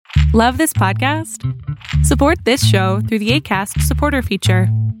Love this podcast? Support this show through the Acast supporter feature.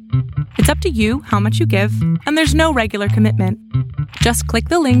 It's up to you how much you give, and there's no regular commitment. Just click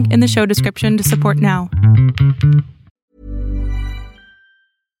the link in the show description to support now.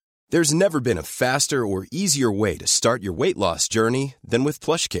 There's never been a faster or easier way to start your weight loss journey than with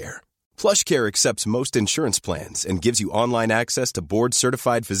PlushCare. PlushCare accepts most insurance plans and gives you online access to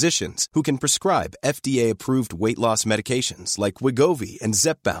board-certified physicians who can prescribe FDA-approved weight loss medications like Wegovy and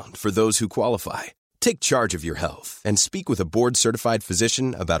Zepbound for those who qualify. Take charge of your health and speak with a board-certified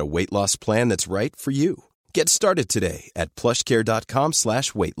physician about a weight loss plan that's right for you. Get started today at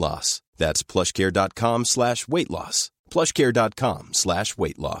plushcare.com/weight loss. That's plushcare.com/weight loss.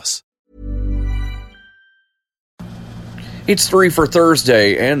 plushcare.com/weight loss. It's 3 for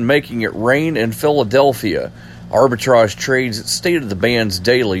Thursday and making it rain in Philadelphia. Arbitrage Trades State of the Bands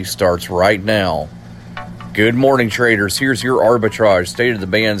Daily starts right now. Good morning, traders. Here's your Arbitrage State of the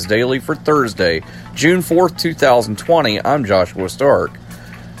Bands Daily for Thursday, June 4th, 2020. I'm Joshua Stark.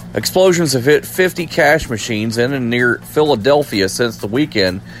 Explosions have hit 50 cash machines in and near Philadelphia since the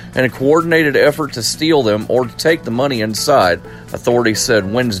weekend in a coordinated effort to steal them or to take the money inside, authorities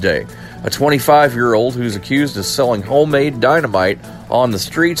said Wednesday. A 25-year-old who's accused of selling homemade dynamite on the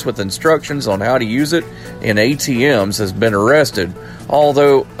streets with instructions on how to use it in ATMs has been arrested,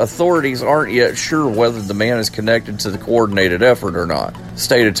 although authorities aren't yet sure whether the man is connected to the coordinated effort or not.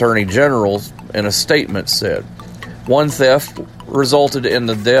 State Attorney General in a statement said, one theft resulted in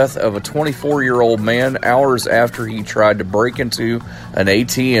the death of a 24-year-old man hours after he tried to break into an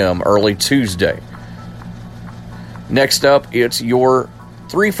ATM early Tuesday. Next up, it's your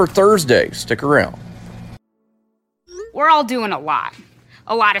 3 for Thursday. Stick around. We're all doing a lot.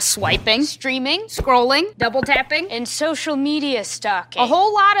 A lot of swiping, streaming, scrolling, double tapping, and social media stalking. A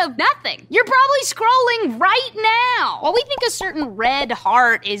whole lot of nothing. You're probably scrolling right now. While we think a certain red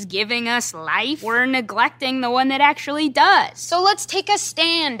heart is giving us life, we're neglecting the one that actually does. So let's take a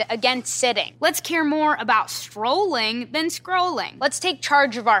stand against sitting. Let's care more about strolling than scrolling. Let's take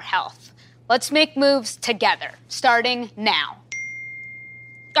charge of our health. Let's make moves together, starting now.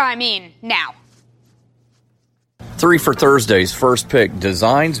 Now. 3 for Thursday's first pick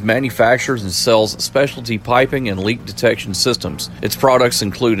designs, manufactures, and sells specialty piping and leak detection systems. Its products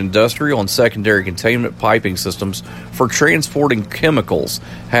include industrial and secondary containment piping systems for transporting chemicals,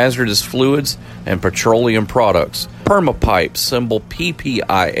 hazardous fluids, and petroleum products. Permapipe, symbol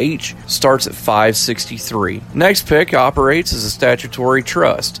PPIH, starts at $5.63. Next pick operates as a statutory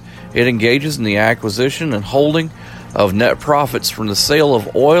trust. It engages in the acquisition and holding of net profits from the sale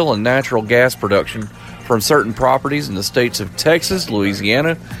of oil and natural gas production from certain properties in the states of Texas,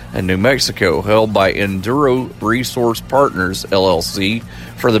 Louisiana, and New Mexico, held by Enduro Resource Partners, LLC,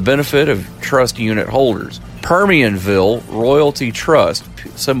 for the benefit of trust unit holders. Permianville Royalty Trust,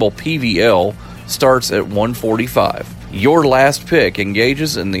 symbol PVL, starts at $145. Your last pick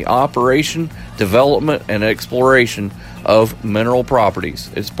engages in the operation, development, and exploration of mineral properties.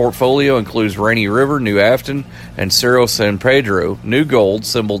 Its portfolio includes Rainy River, New Afton, and Cerro San Pedro. New Gold,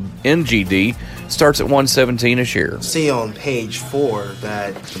 symbol NGD, starts at $117 a share. See on page 4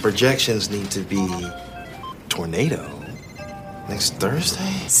 that the projections need to be tornado next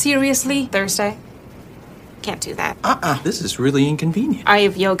Thursday. Seriously? Thursday? Can't do that. This is really inconvenient. I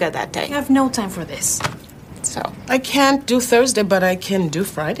have yoga that day. I have no time for this. So. I can't do Thursday, but I can do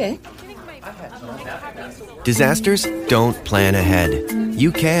Friday. Disasters don't plan ahead.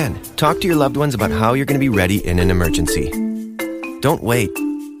 You can. Talk to your loved ones about how you're going to be ready in an emergency. Don't wait.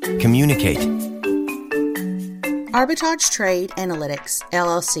 Communicate. Arbitrage Trade Analytics,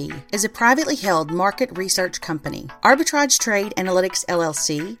 LLC, is a privately held market research company. Arbitrage Trade Analytics,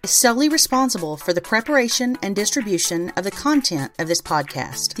 LLC, is solely responsible for the preparation and distribution of the content of this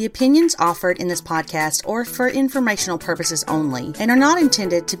podcast. The opinions offered in this podcast are for informational purposes only and are not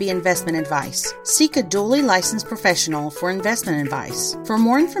intended to be investment advice. Seek a duly licensed professional for investment advice. For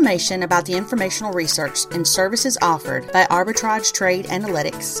more information about the informational research and services offered by Arbitrage Trade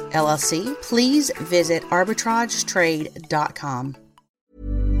Analytics, LLC, please visit arbitragetrade.com.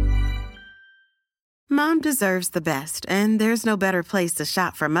 Mom deserves the best, and there's no better place to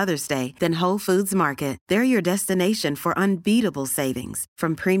shop for Mother's Day than Whole Foods Market. They're your destination for unbeatable savings,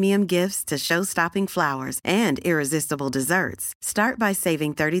 from premium gifts to show-stopping flowers and irresistible desserts. Start by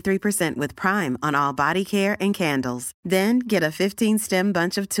saving 33% with Prime on all body care and candles. Then get a 15-stem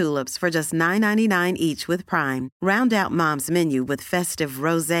bunch of tulips for just $9.99 each with Prime. Round out Mom's menu with festive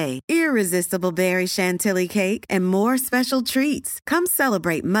rosé, irresistible berry chantilly cake, and more special treats. Come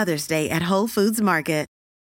celebrate Mother's Day at Whole Foods Market.